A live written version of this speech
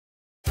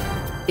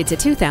It's a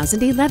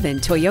 2011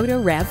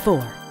 Toyota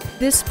RAV4.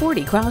 This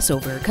sporty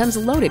crossover comes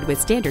loaded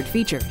with standard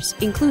features,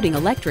 including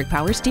electric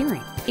power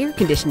steering, air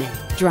conditioning,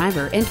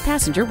 driver and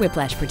passenger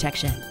whiplash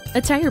protection,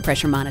 a tire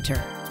pressure monitor,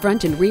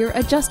 front and rear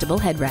adjustable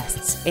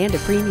headrests, and a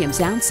premium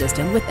sound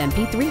system with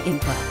MP3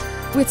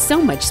 input. With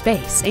so much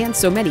space and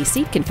so many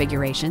seat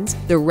configurations,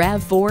 the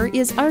RAV4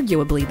 is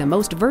arguably the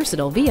most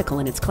versatile vehicle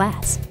in its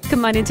class.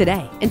 Come on in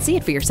today and see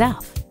it for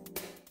yourself.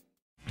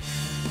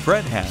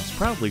 Fred Haas,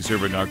 proudly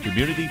serving our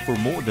community for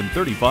more than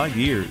 35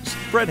 years.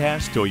 Fred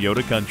Haas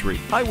Toyota Country,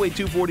 Highway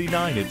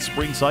 249 at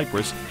Spring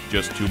Cypress,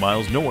 just 2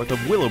 miles north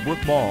of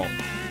Willowbrook Mall.